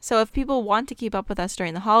Vlogmas? So if people want to keep up with us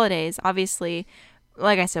during the holidays, obviously,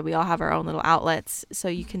 like I said, we all have our own little outlets, so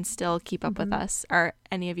you can still keep up with us. Are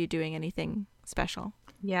any of you doing anything special?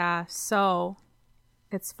 Yeah, so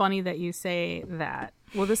it's funny that you say that.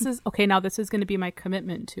 Well, this is going to be my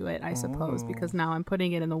commitment to it, I suppose, because now I'm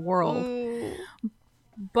putting it in the world.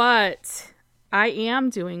 But I am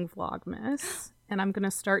doing Vlogmas, and I'm going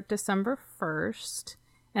to start December 1st,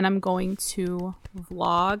 and I'm going to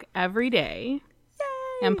vlog every day.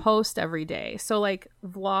 And post every day. So like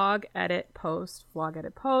vlog, edit, post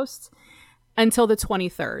until the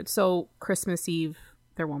 23rd. So Christmas Eve,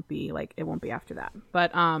 it won't be after that.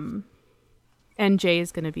 But and Jay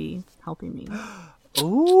is going to be helping me.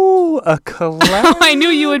 Ooh, a collab. I knew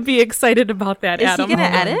you would be excited about that, Adam. Is he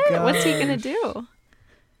going to edit? What's he going to do?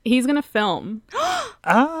 He's going to film.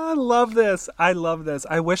 I love this.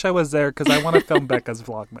 I wish I was there because I want to film Becca's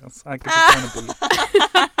Vlogmas. I could just want to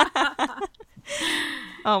be.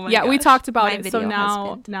 Oh my gosh. We talked about it. So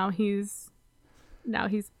now he's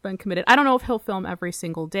been committed. I don't know if he'll film every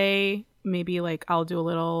single day. Maybe like I'll do a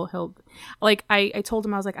little. I told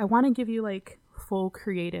him, I was like, I want to give you like full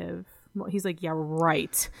creative. Well, he's like, yeah,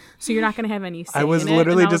 right. So you're not going to have any say I was in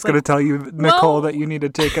literally it. just going to tell you, Nicole, that you need to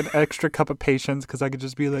take an extra cup of patience, because I could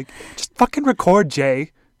just be like, just fucking record,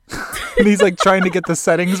 Jay. And he's like trying to get the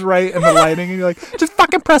settings right and the lighting, and you're like, just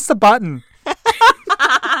fucking press the button.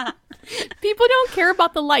 People don't care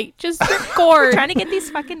about the light. Just record. Trying to get these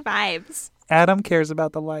fucking vibes. Adam cares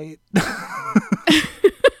about the light.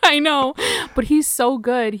 I know, but he's so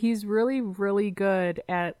good. He's really, really good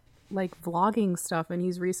at like vlogging stuff, and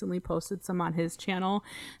he's recently posted some on his channel.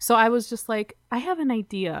 So I was just like, I have an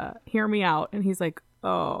idea. Hear me out. And he's like,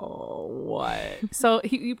 oh, what? So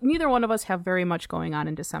neither one of us have very much going on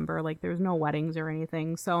in December. Like there's no weddings or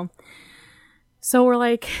anything. So we're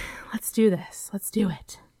like, let's do this. Let's do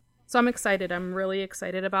it. So I'm excited. I'm really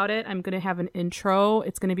excited about it. I'm going to have an intro.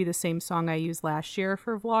 It's going to be the same song I used last year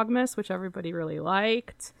for Vlogmas, which everybody really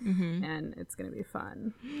liked. And it's going to be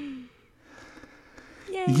fun.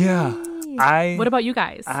 Yay. Yeah. What about you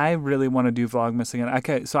guys? I really want to do Vlogmas again.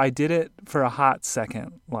 Okay, so I did it for a hot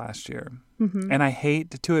second last year. And I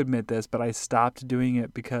hate to admit this, but I stopped doing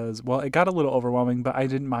it because, well, it got a little overwhelming, but I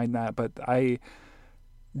didn't mind that. But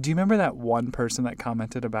do you remember that one person that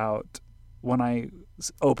commented about when I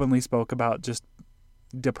openly spoke about just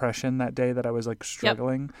depression that day that I was like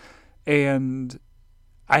struggling? Yep. And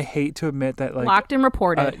I hate to admit that, like, blocked and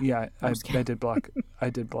reported. I did block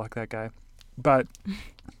that guy, but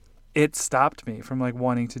it stopped me from like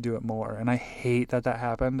wanting to do it more. And I hate that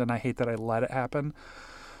happened, and I hate that I let it happen.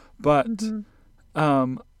 But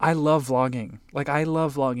I love vlogging. Like, I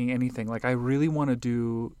love vlogging anything. Like, I really want to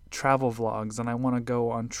do travel vlogs, and I want to go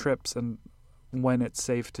on trips and when it's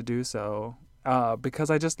safe to do so,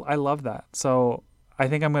 because I love that. So I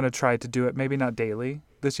think I'm going to try to do it, maybe not daily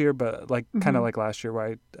this year, but like kind of like last year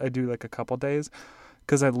where I do like a couple days,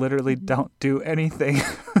 because I literally don't do anything.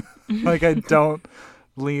 Like, I don't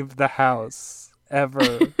leave the house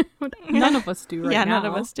ever. None of us do right now. Yeah, none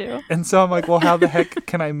of us do. And so I'm like, well, how the heck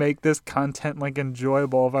can I make this content like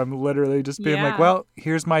enjoyable if I'm literally just being like, well,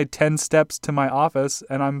 here's my 10 steps to my office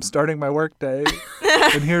and I'm starting my work day.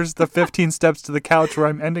 And here's the 15 steps to the couch where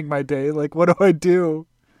I'm ending my day. Like, what do I do?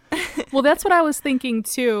 Well, that's what I was thinking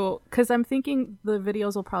too, because I'm thinking the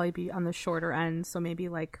videos will probably be on the shorter end. So maybe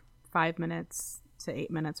like 5 minutes to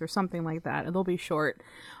 8 minutes or something like that. It'll be short.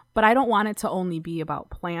 But I don't want it to only be about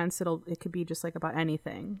plants. It could be just like about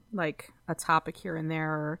anything, like a topic here and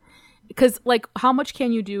there. Because like, how much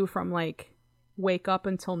can you do from like wake up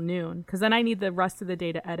until noon? Because then I need the rest of the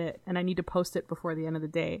day to edit, and I need to post it before the end of the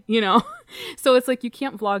day, you know? So it's like, you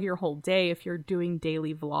can't vlog your whole day if you're doing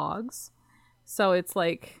daily vlogs. So it's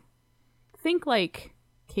like, think like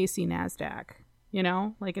Casey Nasdaq, you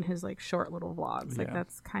know, like in his like short little vlogs. Like,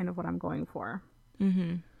 that's kind of what I'm going for.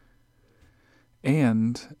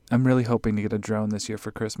 And I'm really hoping to get a drone this year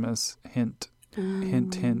for Christmas. Hint,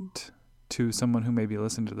 hint, hint to someone who may be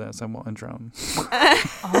listening to this. I want a drone.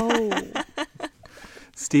 Oh.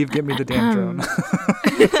 Steve, get me the damn drone.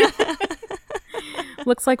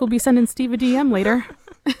 Looks like we'll be sending Steve a DM later.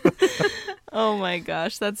 Oh my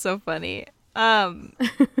gosh, that's so funny.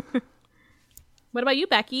 What about you,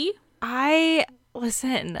 Becky?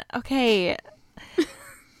 Listen, okay.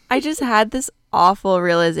 I just had this awful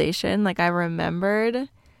realization. Like, I remembered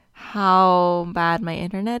how bad my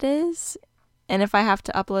internet is, and if I have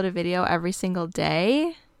to upload a video every single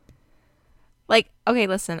day, like, okay,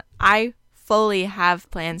 listen, I fully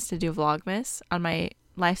have plans to do Vlogmas on my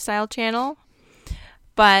lifestyle channel,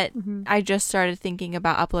 but I just started thinking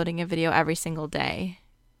about uploading a video every single day,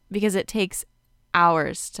 because it takes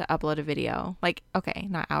hours to upload a video. Like, okay,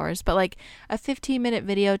 not hours, but like a 15-minute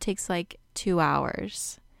video takes like 2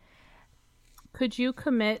 hours. Could you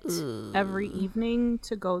commit every evening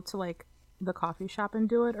to go to like the coffee shop and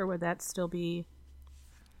do it, or would that still be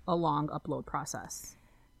a long upload process?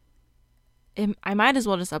 I might as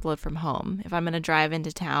well just upload from home. If I'm going to drive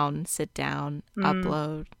into town, sit down,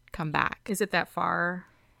 upload, come back. Is it that far?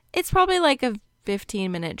 It's probably like a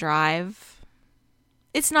 15-minute drive.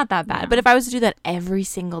 It's not that bad. Yeah. But if I was to do that every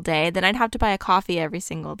single day, then I'd have to buy a coffee every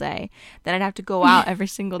single day. Then I'd have to go out every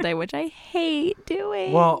single day, which I hate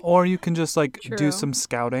doing. Well, or you can just like do some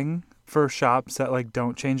scouting for shops that like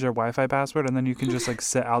don't change their Wi-Fi password, and then you can just like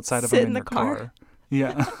sit outside of them in your car.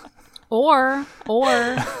 Yeah. Or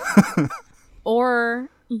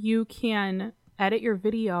you can edit your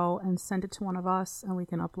video and send it to one of us, and we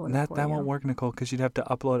can upload it for you. That won't work, Nicole, because you'd have to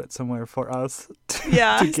upload it somewhere for us.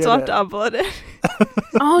 I still have to upload it.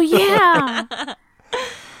 Oh yeah.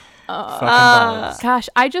 Gosh,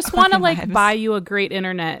 I just want to like buy you a great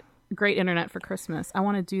internet for Christmas. I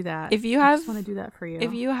want to do that. If you I have, just want to do that for you.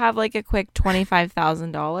 If you have like a quick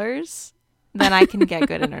 $25,000, then I can get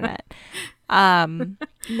good internet.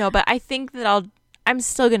 No, but I think that I'm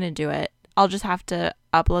still gonna do it. I'll just have to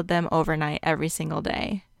upload them overnight every single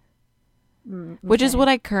day. Which is what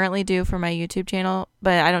I currently do for my YouTube channel,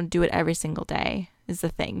 but I don't do it every single day is the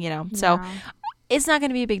thing, you know? Yeah. So it's not going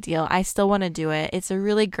to be a big deal. I still want to do it. It's a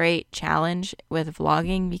really great challenge with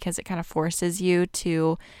vlogging because it kind of forces you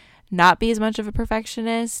to not be as much of a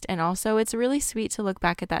perfectionist. And also it's really sweet to look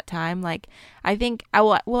back at that time. Like, I think I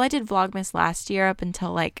did Vlogmas last year up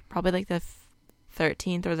until like probably like the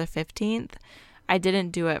 13th or the 15th. I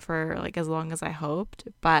didn't do it for like as long as I hoped,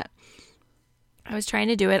 but I was trying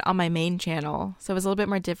to do it on my main channel, so it was a little bit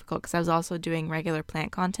more difficult because I was also doing regular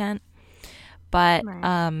plant content. But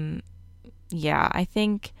yeah, I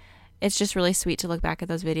think it's just really sweet to look back at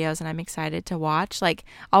those videos, and I'm excited to watch. Like,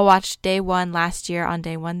 I'll watch day one last year on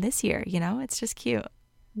day one this year. You know, it's just cute.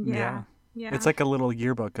 Yeah. It's like a little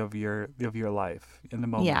yearbook of your life in the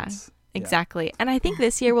moments. Yeah. Exactly. And I think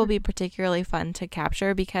this year will be particularly fun to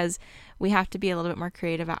capture because we have to be a little bit more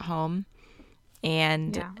creative at home.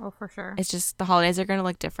 And for sure. It's just the holidays are going to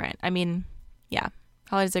look different. I mean, yeah,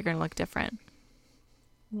 holidays are going to look different.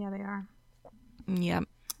 Yeah, they are. Yep.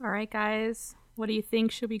 All right, guys. What do you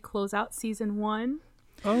think? Should we close out season 1?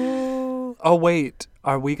 Oh, wait.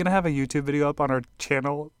 Are we going to have a YouTube video up on our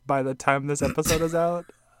channel by the time this episode is out?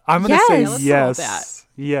 I'm going to say yes.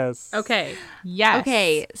 Yes. Okay. Yes.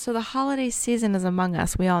 Okay. So the holiday season is among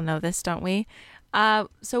us. We all know this, don't we?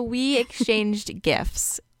 So we exchanged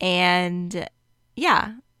gifts, and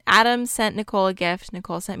yeah, Adam sent Nicole a gift.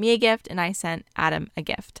 Nicole sent me a gift, and I sent Adam a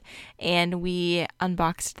gift, and we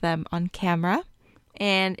unboxed them on camera,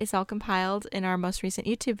 and it's all compiled in our most recent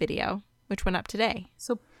YouTube video, which went up today.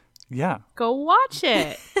 So yeah, go watch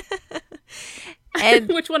it. And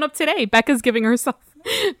which one up today? Becca's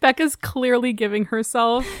clearly giving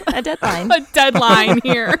herself a deadline. A deadline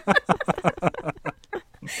here.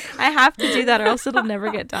 I have to do that or else it'll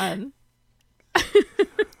never get done.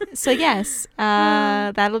 So yes,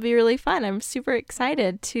 that'll be really fun. I'm super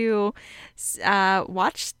excited to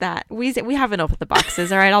watch that. We haven't opened the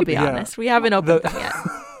boxes, all right? I'll be honest. We haven't opened them yet.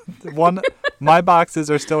 My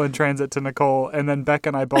boxes are still in transit to Nicole, and then Becca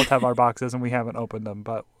and I both have our boxes, and we haven't opened them,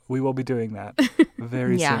 but we will be doing that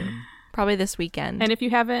very soon. Probably this weekend. And if you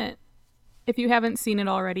haven't seen it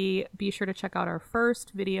already, be sure to check out our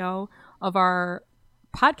first video of our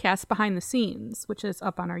podcast Behind the Scenes, which is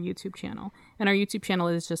up on our YouTube channel. And our YouTube channel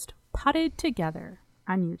is just Potted Together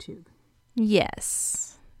on YouTube.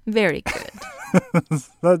 Yes. Very good.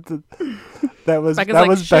 that was Becca's that like,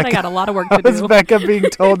 was shit, Becca. I got a lot of work to do. That was Becca being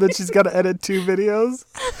told that she's got to edit 2 videos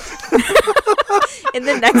in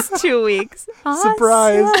the next 2 weeks.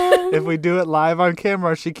 Surprise! Awesome. If we do it live on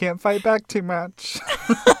camera, she can't fight back too much.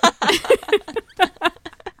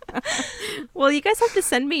 Well, you guys have to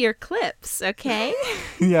send me your clips, okay?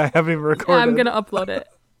 Yeah, I haven't even recorded. Yeah, I'm gonna upload it.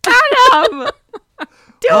 Adam,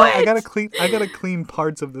 do it. I gotta clean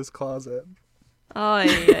parts of this closet. Oh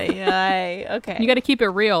yeah. Okay. You got to keep it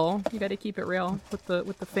real. You got to keep it real with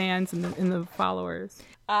the fans and the followers.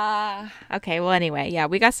 Okay. Well, anyway, yeah,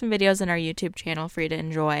 we got some videos on our YouTube channel for you to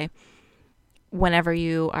enjoy whenever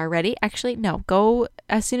you are ready. Actually, no, go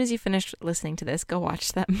as soon as you finish listening to this. Go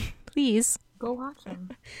watch them, please. Go watch them.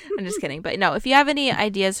 I'm just kidding. But no, if you have any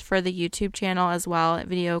ideas for the YouTube channel as well,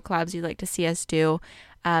 video collabs you'd like to see us do,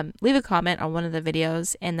 leave a comment on one of the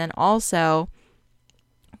videos. And then also,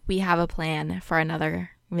 we have a plan for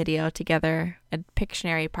another video together, a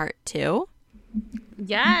Pictionary Part 2.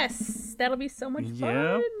 Yes, that'll be so much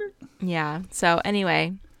fun. Yeah. So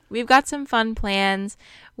anyway, we've got some fun plans.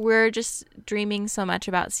 We're just dreaming so much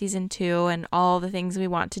about season 2 and all the things we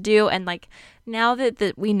want to do. And like now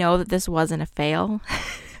that we know that this wasn't a fail,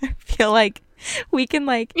 I feel like we can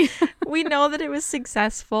we know that it was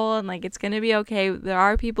successful and like it's going to be okay. There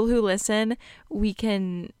are people who listen. We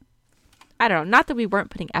can, I don't know, not that we weren't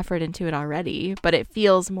putting effort into it already, but it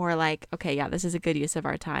feels more like, okay, yeah, this is a good use of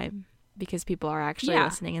our time because people are actually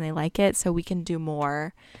listening and they like it. So we can do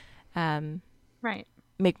more, right.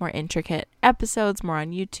 Make more intricate episodes, more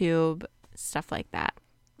on YouTube, stuff like that.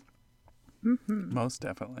 Mm-hmm. Most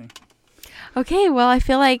definitely. Okay, well, I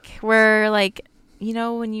feel like we're like, you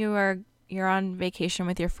know, when you're on vacation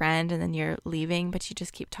with your friend and then you're leaving, but you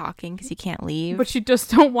just keep talking because you can't leave. But you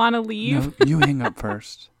just don't want to leave. No, you hang up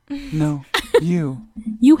first. No, you.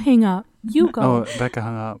 You hang up. You go. Oh, Becca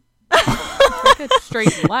hung up. Becca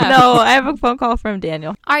straight left. No, I have a phone call from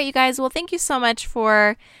Daniel. All right, you guys. Well, thank you so much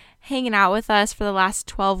for hanging out with us for the last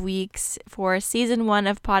 12 weeks for season 1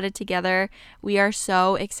 of Potted Together. We are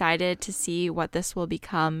so excited to see what this will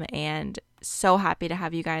become and so happy to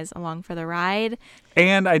have you guys along for the ride.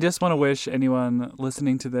 And I just want to wish anyone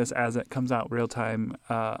listening to this as it comes out real time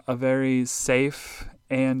a very safe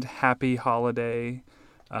and happy holiday.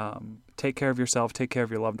 Take care of yourself, take care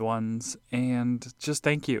of your loved ones, and just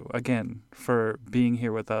thank you again for being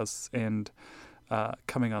here with us and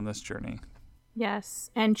coming on this journey. Yes,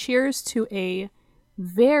 and cheers to a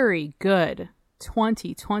very good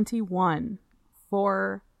 2021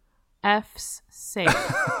 for F's sake.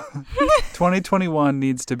 2021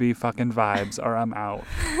 needs to be fucking vibes or I'm out.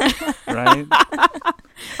 Right?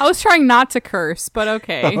 I was trying not to curse, but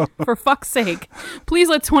okay. For fuck's sake. Please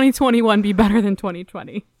let 2021 be better than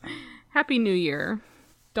 2020. Happy New Year.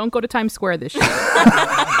 Don't go to Times Square this year.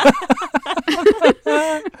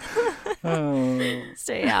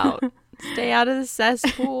 Stay out. Stay out of the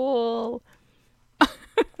cesspool.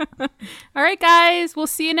 All right, guys. We'll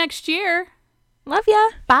see you next year. Love ya.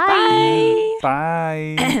 Bye.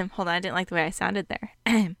 Bye. Hold on. I didn't like the way I sounded there.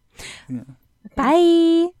 Yeah.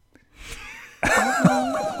 Bye.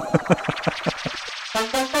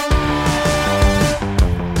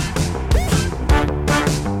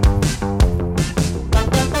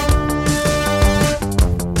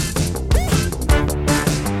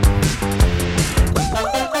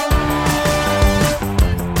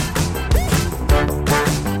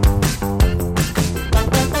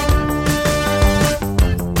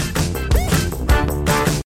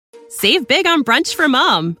 Save big on brunch for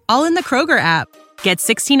mom, all in the Kroger app. Get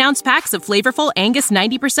 16-ounce packs of flavorful Angus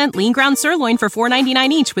 90% lean ground sirloin for $4.99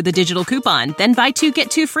 each with a digital coupon. Then buy 2, get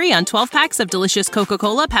 2 free on 12 packs of delicious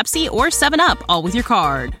Coca-Cola, Pepsi, or 7-Up, all with your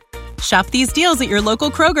card. Shop these deals at your local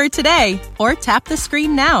Kroger today, or tap the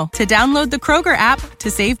screen now to download the Kroger app to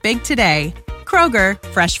save big today. Kroger,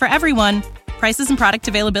 fresh for everyone. Prices and product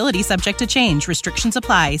availability subject to change. Restrictions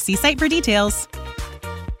apply. See site for details.